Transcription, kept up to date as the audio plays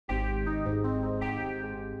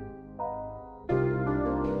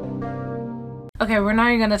Okay, we're not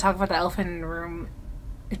even gonna talk about the elephant in the room.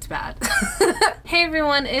 It's bad. Hey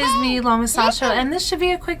everyone, it is me, LaMustacho, and this should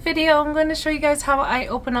be a quick video. I'm going to show you guys how I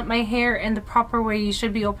open up my hair and the proper way you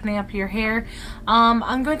should be opening up your hair.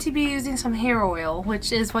 I'm going to be using some hair oil,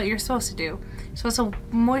 which is what you're supposed to do. You're supposed to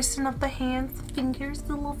moisten up the hands, the fingers,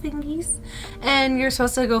 the little fingies, and you're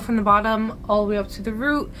supposed to go from the bottom all the way up to the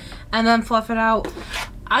root and then fluff it out.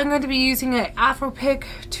 I'm going to be using an Afro pick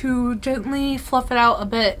to gently fluff it out a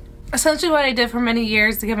bit. Essentially what I did for many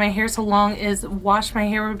years to get my hair so long is wash my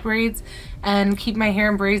hair with braids and keep my hair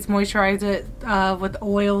in braids, moisturize it with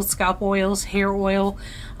oils, scalp oils, hair oil.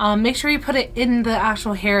 Make sure you put it in the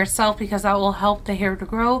actual hair itself because that will help the hair to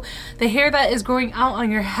grow. The hair that is growing out on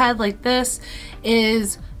your head like this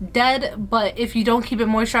is dead, but if you don't keep it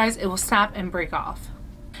moisturized, it will snap and break off.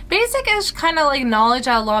 Basic-ish kind of like knowledge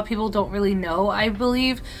that a lot of people don't really know, I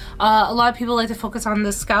believe. A lot of people like to focus on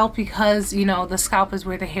the scalp because, you know, the scalp is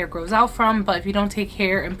where the hair grows out from, but if you don't take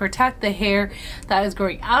care and protect the hair that is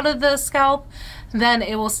growing out of the scalp, then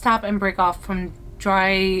it will snap and break off from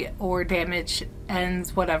dry or damaged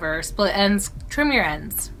ends, whatever. Split ends, trim your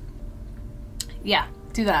ends. Yeah,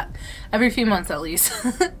 do that. Every few months at least.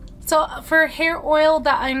 So for hair oil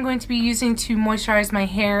that I'm going to be using to moisturize my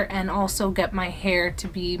hair and also get my hair to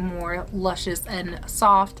be more luscious and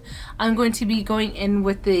soft, I'm going to be going in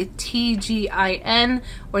with the TGIN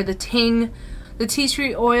or the Ting, the tea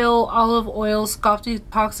tree oil, olive oil, scalp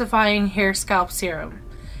detoxifying hair scalp serum.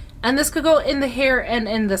 And this could go in the hair and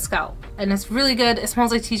in the scalp. And it's really good. It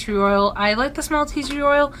smells like tea tree oil. I like the smell of tea tree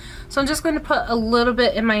oil, so I'm just going to put a little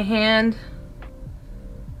bit in my hand.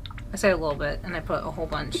 I say a little bit and I put a whole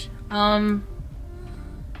bunch. Don't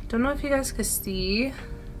know if you guys could see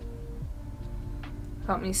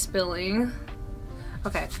without me spilling.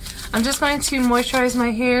 Okay, I'm just going to moisturize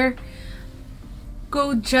my hair.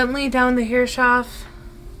 Go gently down the hair shaft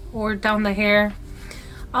or down the hair.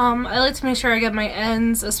 I like to make sure I get my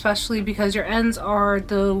ends, especially because your ends are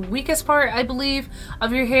the weakest part, I believe,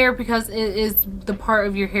 of your hair because it is the part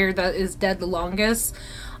of your hair that is dead the longest.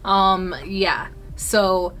 Yeah.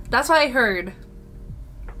 So that's what I heard.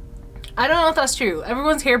 I don't know if that's true.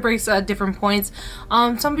 Everyone's hair breaks at different points.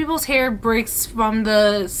 Some people's hair breaks from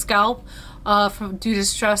the scalp due to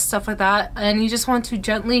stress, stuff like that. And you just want to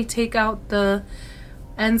gently take out the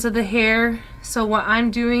ends of the hair. So what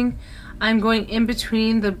I'm doing, I'm going in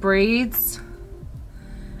between the braids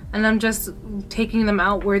and I'm just taking them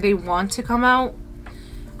out where they want to come out.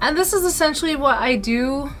 And this is essentially what I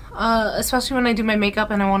do. Especially when I do my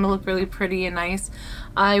makeup and I want to look really pretty and nice.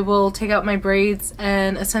 I will take out my braids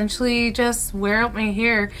and essentially just wear out my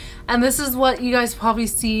hair. And this is what you guys probably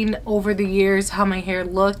seen over the years, how my hair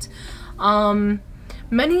looked.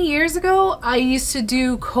 Many years ago, I used to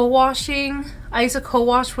do co-washing. I used to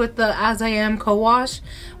co-wash with the As I Am co-wash,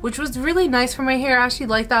 which was really nice for my hair. I actually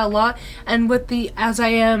like that a lot. And with the As I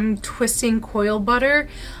Am twisting coil butter,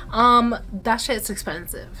 that shit's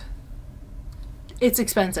expensive. It's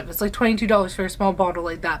expensive. It's like $22 for a small bottle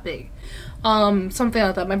like that big. Something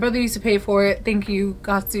like that. My brother used to pay for it. Thank you,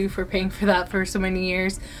 Gatsu, for paying for that for so many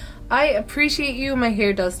years. I appreciate you. My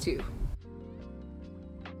hair does too.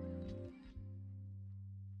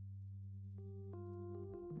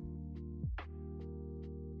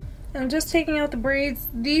 I'm just taking out the braids.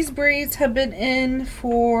 These braids have been in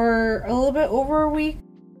for a little bit over a week.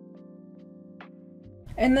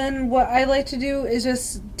 And then what I like to do is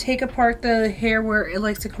just take apart the hair where it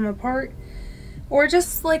likes to come apart, or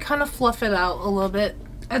just like kind of fluff it out a little bit.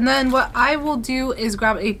 And then what I will do is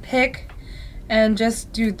grab a pick and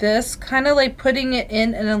just do this, kind of like putting it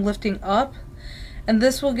in and then lifting up. And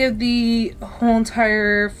this will give the whole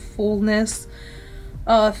entire fullness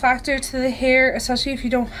factor to the hair, especially if you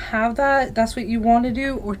don't have that. That's what you want to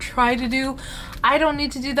do or try to do. I don't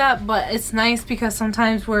need to do that, but it's nice because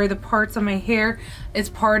sometimes where the parts of my hair is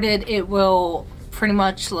parted, it will pretty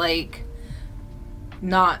much like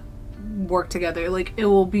not work together. Like it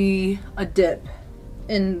will be a dip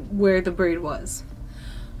in where the braid was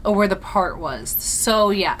or where the part was. So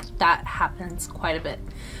yeah, that happens quite a bit.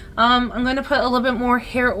 I'm going to put a little bit more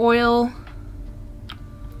hair oil.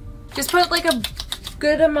 Just put like a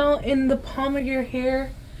good amount in the palm of your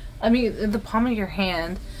hair. I mean the palm of your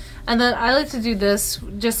hand. And then I like to do this,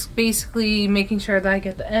 just basically making sure that I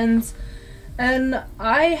get the ends. And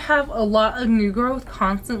I have a lot of new growth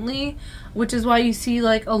constantly, which is why you see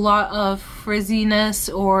like a lot of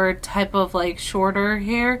frizziness or type of like shorter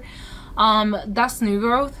hair. That's new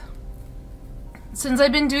growth. Since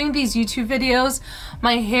I've been doing these YouTube videos,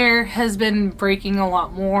 my hair has been breaking a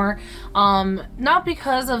lot more. Not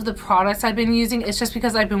because of the products I've been using, it's just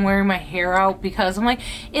because I've been wearing my hair out because I'm like,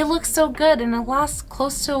 it looks so good and it lasts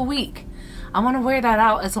close to a week. I want to wear that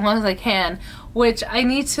out as long as I can, which I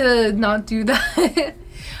need to not do that.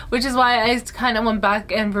 Which is why I kind of went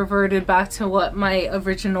back and reverted back to what my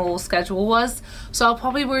original schedule was. So I'll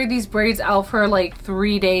probably wear these braids out for like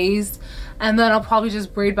 3 days, and then I'll probably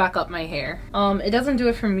just braid back up my hair. It doesn't do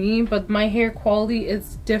it for me, but my hair quality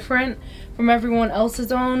is different from everyone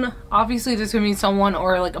else's own. Obviously there's gonna be someone,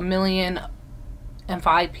 or like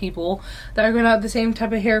 1,000,005 people that are gonna have the same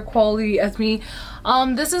type of hair quality as me.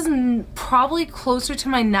 This is probably closer to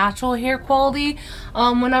my natural hair quality.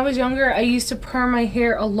 When I was younger, I used to perm my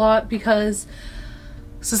hair a lot because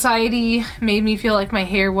society made me feel like my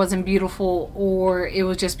hair wasn't beautiful, or it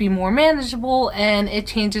would just be more manageable, and it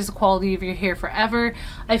changes the quality of your hair forever.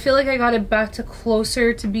 I feel like I got it back to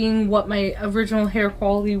closer to being what my original hair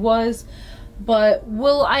quality was, but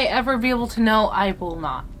will I ever be able to know? I will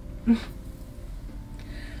not.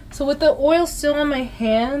 So with the oil still on my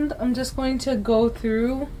hand, I'm just going to go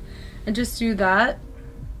through and just do that.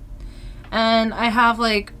 And I have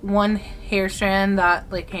like one hair strand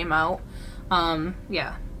that like came out.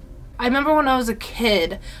 Yeah. I remember when I was a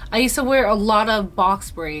kid, I used to wear a lot of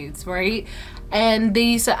box braids, right? And they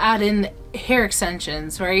used to add in hair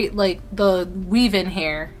extensions, right? Like the weave-in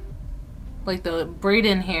hair, like the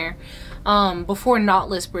braid-in hair, before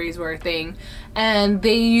knotless braids were a thing. And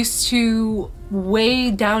they used to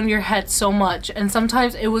weigh down your head so much, and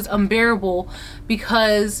sometimes it was unbearable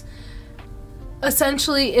because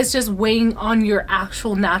essentially it's just weighing on your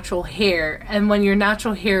actual natural hair, and when your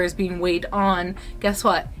natural hair is being weighed on, guess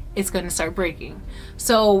what? It's going to start breaking.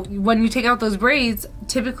 So when you take out those braids,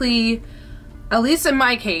 typically, at least in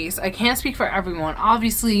my case, I can't speak for everyone,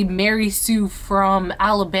 obviously Mary Sue from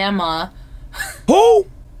Alabama. Who?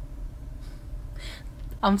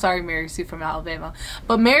 I'm sorry, Mary Sue from Alabama.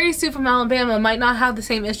 But Mary Sue from Alabama might not have the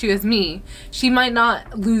same issue as me. She might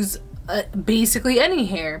not lose basically any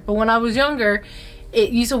hair. But when I was younger,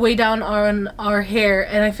 it used to weigh down on our hair.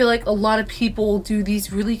 And I feel like a lot of people do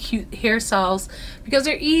these really cute hairstyles because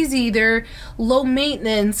they're easy, they're low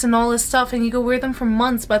maintenance and all this stuff. And you can wear them for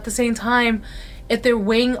months. But at the same time, if they're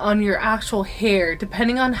weighing on your actual hair,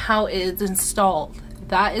 depending on how it is installed,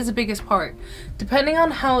 that is the biggest part. Depending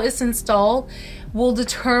on how it's installed will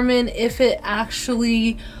determine if it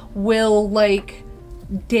actually will like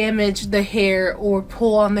damage the hair or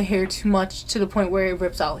pull on the hair too much to the point where it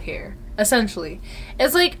rips out hair. Essentially,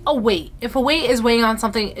 it's like a weight. If a weight is weighing on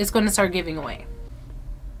something, it's going to start giving away.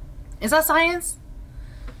 Is that science?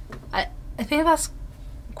 I think that's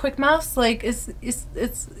quick maths. Like it's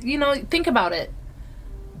you know, think about it.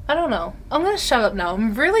 I don't know. I'm gonna shut up now.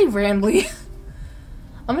 I'm really rambly.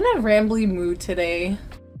 I'm in a rambly mood today.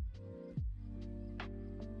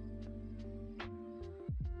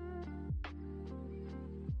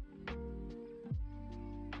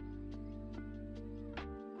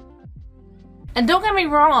 And don't get me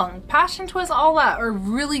wrong, passion twists, all that are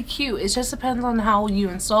really cute. It just depends on how you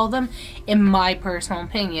install them, in my personal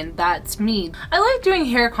opinion. That's me. I like doing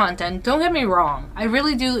hair content, don't get me wrong. I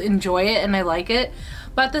really do enjoy it and I like it.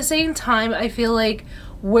 But at the same time, I feel like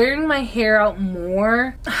wearing my hair out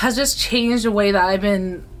more has just changed the way that I've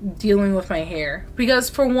been dealing with my hair. Because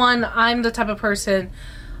for one, I'm the type of person,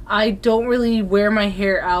 I don't really wear my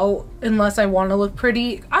hair out unless I want to look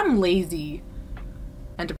pretty. I'm lazy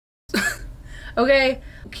and depressed. Okay,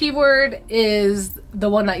 keyword is the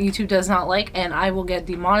one that YouTube does not like, and I will get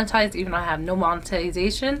demonetized even though I have no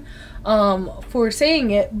monetization for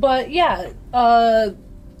saying it. But yeah,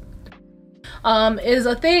 is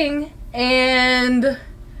a thing, and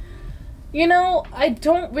you know, I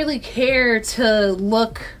don't really care to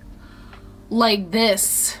look like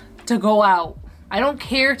this to go out. I don't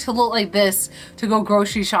care to look like this to go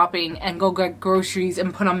grocery shopping and go get groceries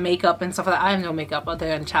and put on makeup and stuff like that. I have no makeup other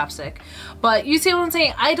than chapstick. But you see what I'm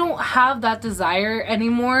saying? I don't have that desire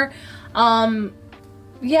anymore.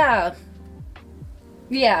 Yeah.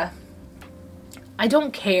 I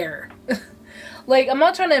don't care. Like, I'm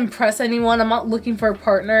not trying to impress anyone. I'm not looking for a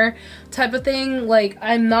partner type of thing. Like,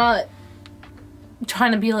 I'm not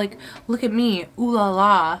trying to be like, look at me, ooh la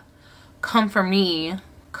la, come for me,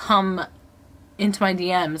 come into my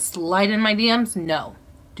DMs, slide in my DMs. No,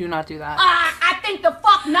 do not do that. I think the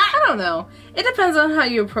fuck not. I don't know. It depends on how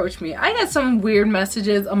you approach me. I get some weird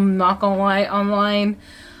messages, I'm not gonna lie, online.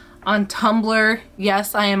 On Tumblr,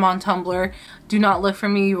 yes, I am on Tumblr. Do not look for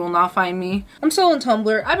me, you will not find me. I'm still on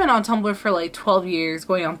Tumblr. I've been on Tumblr for like 12 years,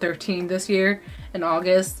 going on 13 this year in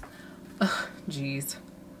August. Ugh, jeez,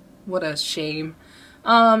 what a shame.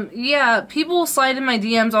 Yeah, people slide in my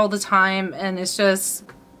DMs all the time, and it's just,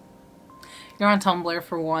 you're on Tumblr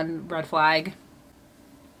for one, red flag.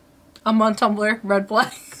 I'm on Tumblr, red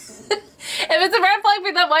flag. If it's a red flag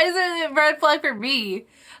flag for them. Why is it a red flag for me?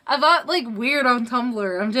 I'm not like weird on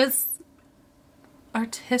Tumblr. I'm just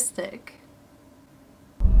artistic.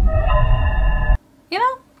 You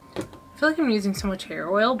know? I feel like I'm using so much hair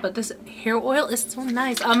oil, but this hair oil is so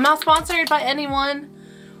nice. I'm not sponsored by anyone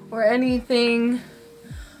or anything.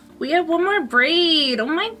 We have one more braid. Oh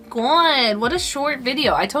my god, what a short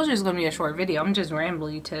video. I told you it was gonna be a short video. I'm just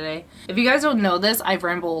rambling today. If you guys don't know this, I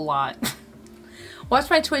ramble a lot.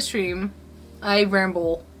 Watch my Twitch stream. I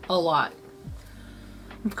ramble a lot.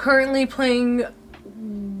 I'm currently playing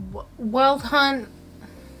Wild Hunt,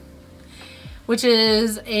 which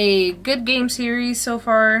is a good game series so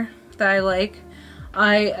far that I like.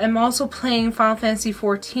 I am also playing Final Fantasy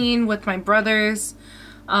 14 with my brothers.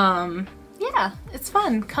 Yeah, it's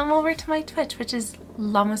fun. Come over to my Twitch, which is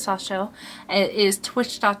LaMustacho. It is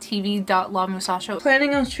twitch.tv/LaMustacho.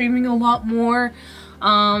 Planning on streaming a lot more.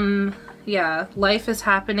 Yeah, life is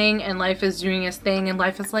happening and life is doing its thing, and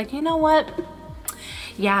life is like, you know what?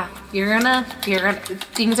 Yeah,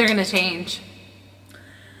 things are gonna change.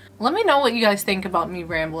 Let me know what you guys think about me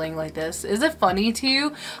rambling like this. Is it funny to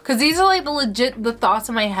you? Because these are like the thoughts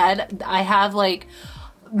in my head. I have like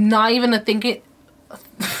not even a thinking.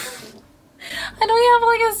 I don't even have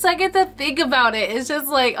like a second to think about it. It's just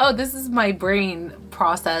like, oh, this is my brain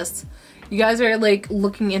process. You guys are like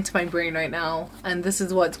looking into my brain right now, and this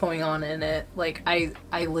is what's going on in it. Like I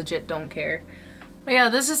legit don't care. But yeah,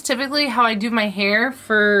 this is typically how I do my hair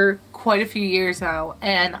for quite a few years now,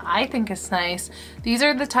 and I think it's nice. These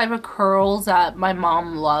are the type of curls that my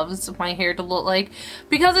mom loves my hair to look like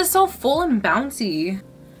because it's so full and bouncy.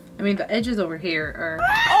 I mean, the edges over here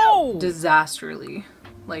are disastrously.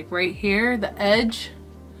 Like right here, the edge.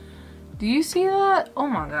 Do you see that? Oh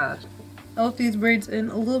my god. I left these braids in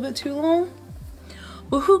a little bit too long.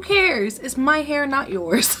 But who cares? It's my hair, not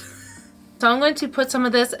yours. So I'm going to put some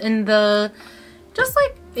of this in the, just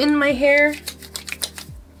like in my hair.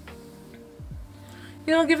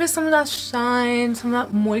 You know, give it some of that shine, some of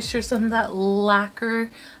that moisture, some of that lacquer.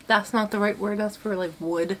 That's not the right word, that's for like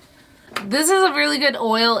wood. This is a really good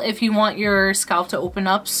oil if you want your scalp to open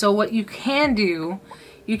up. So what you can do,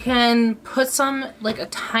 you can put some, like a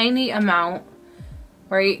tiny amount,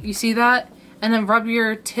 right? You see that? And then rub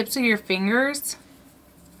your tips of your fingers,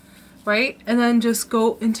 right? And then just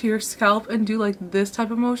go into your scalp and do like this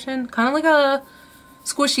type of motion. Kind of like a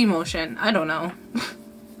squishy motion. I don't know.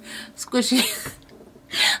 Squishy.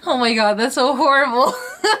 Oh my god, that's so horrible.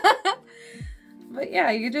 But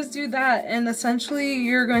yeah, you just do that, and essentially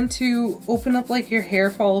you're going to open up like your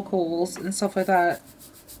hair follicles and stuff like that.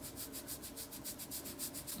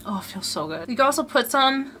 Oh, it feels so good. You can also put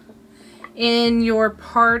some in your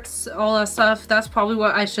parts, all that stuff. That's probably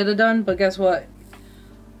what I should have done, but guess what?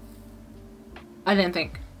 I didn't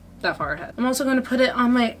think that far ahead. I'm also going to put it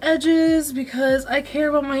on my edges because I care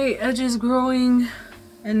about my edges growing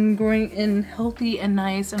in healthy and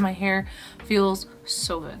nice, and my hair feels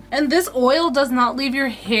so good. And this oil does not leave your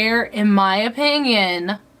hair, in my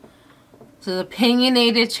opinion. It's an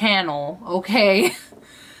opinionated channel, okay?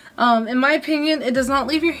 In my opinion, it does not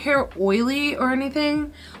leave your hair oily or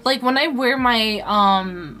anything. Like when I wear my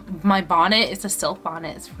my bonnet, it's a silk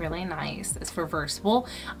bonnet. It's really nice. It's reversible.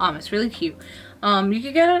 It's really cute. You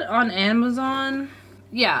can get it on Amazon.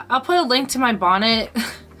 Yeah, I'll put a link to my bonnet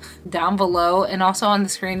down below, and also on the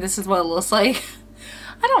screen. This is what it looks like.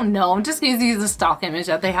 I don't know, I'm just gonna use the stock image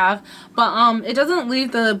that they have, but it doesn't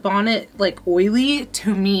leave the bonnet like oily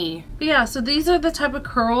to me. But yeah, so these are the type of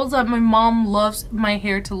curls that my mom loves my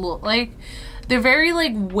hair to look like. They're very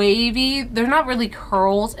like wavy. They're not really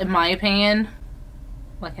curls in my opinion.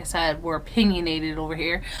 Like I said, we're opinionated over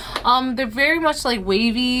here. They're very much like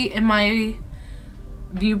wavy in my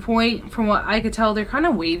viewpoint. From what I could tell, they're kind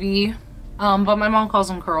of wavy. But my mom calls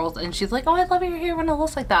them curls, and she's like, oh, I love your hair when it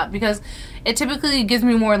looks like that, because it typically gives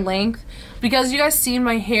me more length. Because you guys see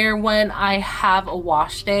my hair when I have a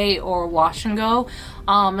wash day or wash and go,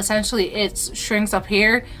 essentially it shrinks up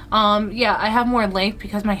here. Yeah, I have more length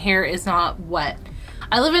because my hair is not wet.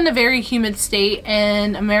 I live in a very humid state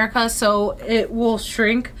in America, so it will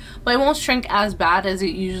shrink, but it won't shrink as bad as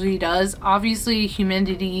it usually does. Obviously,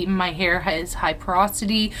 humidity, my hair has high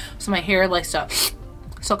porosity, so my hair likes to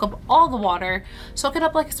soak up all the water, soak it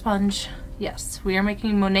up like a sponge. Yes, we are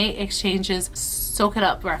making Monet Exchange's Soak It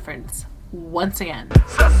Up reference once again.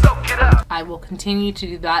 So soak it up. I will continue to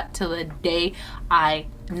do that till the day I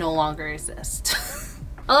no longer exist.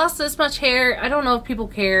 I lost this much hair. I don't know if people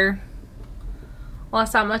care.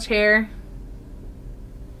 Lost that much hair.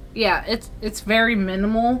 Yeah, it's very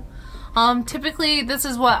minimal. Typically this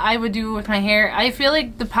is what I would do with my hair. I feel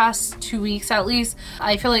like the past 2 weeks at least,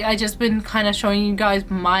 I feel like I just been kind of showing you guys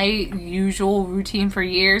my usual routine for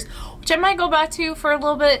years, which I might go back to for a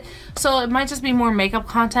little bit, so it might just be more makeup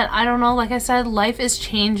content. I don't know. Like I said, life is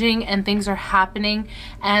changing and things are happening,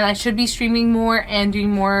 and I should be streaming more and doing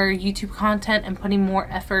more YouTube content and putting more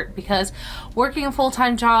effort, because working a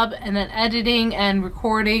full-time job and then editing and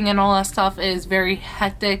recording and all that stuff is very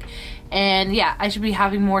hectic. And yeah, I should be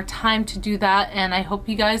having more time to do that, and I hope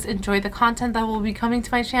you guys enjoy the content that will be coming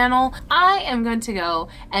to my channel. I am going to go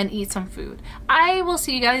and eat some food. I will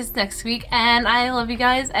see you guys next week, and I love you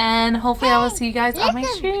guys, and hopefully I will see you guys on my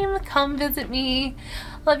stream. Come visit me.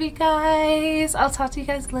 Love you guys. I'll talk to you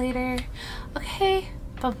guys later. Okay,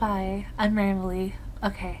 bye-bye. I'm Ramble.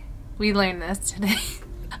 Okay, we learned this today.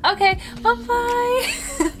 Okay, bye-bye.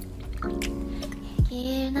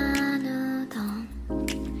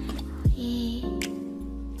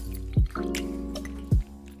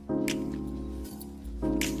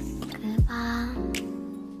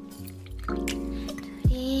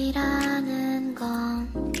 둘이라는 건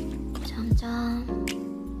점점